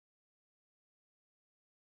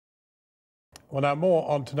Well, now more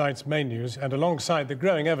on tonight's main news, and alongside the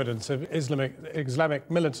growing evidence of Islamic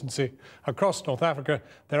militancy across North Africa,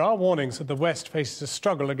 there are warnings that the West faces a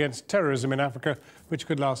struggle against terrorism in Africa, which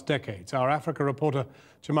could last decades. Our Africa reporter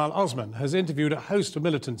Jamal Osman has interviewed a host of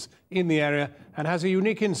militants in the area and has a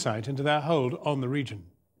unique insight into their hold on the region.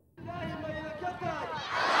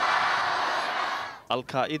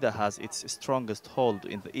 Al-qaeda has its strongest hold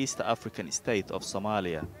in the East African state of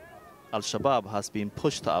Somalia. Al-shabaab has been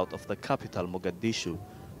pushed out of the capital, Mogadishu,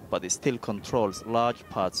 but it still controls large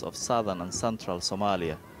parts of southern and central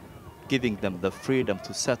Somalia, giving them the freedom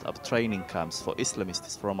to set up training camps for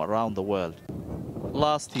Islamists from around the world.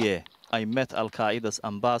 Last year, I met Al-Qaeda's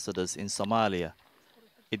ambassadors in Somalia.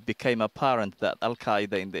 It became apparent that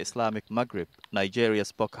Al-Qaeda in the Islamic Maghreb,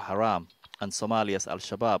 Nigeria's Boko Haram, and Somalia's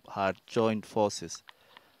al-shabaab had joined forces,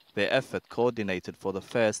 their effort coordinated for the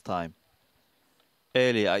first time.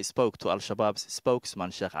 Earlier, I spoke to al-shabaab's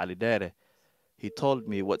spokesman, Sheikh Ali Dere. He told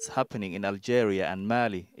me what's happening in Algeria and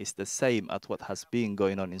Mali is the same as what has been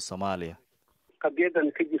going on in Somalia.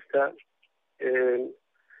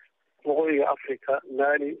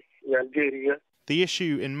 The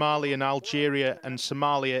issue in Mali and Algeria and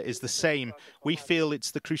Somalia is the same. We feel it's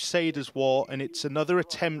the Crusaders' war and it's another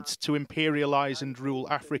attempt to imperialize and rule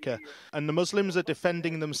Africa. And the Muslims are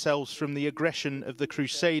defending themselves from the aggression of the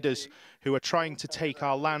Crusaders, who are trying to take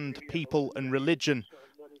our land, people and religion.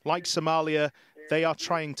 Like Somalia, they are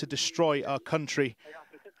trying to destroy our country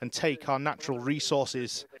and take our natural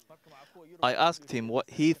resources. I asked him what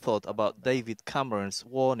he thought about David Cameron's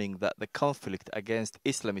warning that the conflict against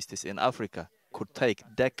Islamists in Africa could take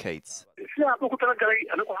decades.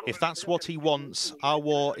 If that's what he wants, our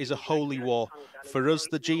war is a holy war. For us,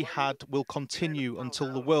 the jihad will continue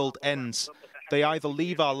until the world ends. They either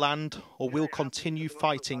leave our land or we'll continue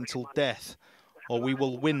fighting till death, or we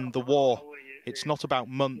will win the war. It's not about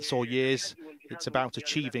months or years, it's about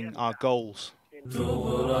achieving our goals.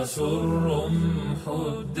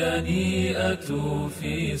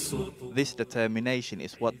 This determination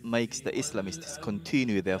is what makes the Islamists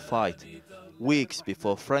continue their fight. Weeks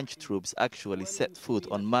before French troops actually set foot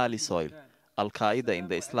on Mali soil, Al-Qaeda in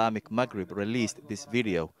the Islamic Maghreb released this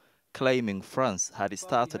video, claiming France had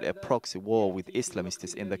started a proxy war with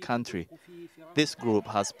Islamists in the country. This group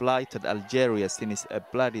has blighted Algeria since a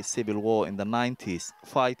bloody civil war in the 90s,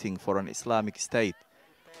 fighting for an Islamic state.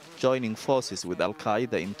 Joining forces with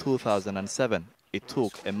Al-Qaeda in 2007, it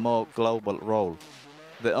took a more global role.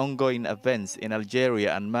 The ongoing events in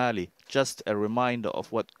Algeria and Mali, just a reminder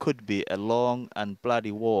of what could be a long and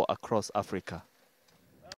bloody war across Africa.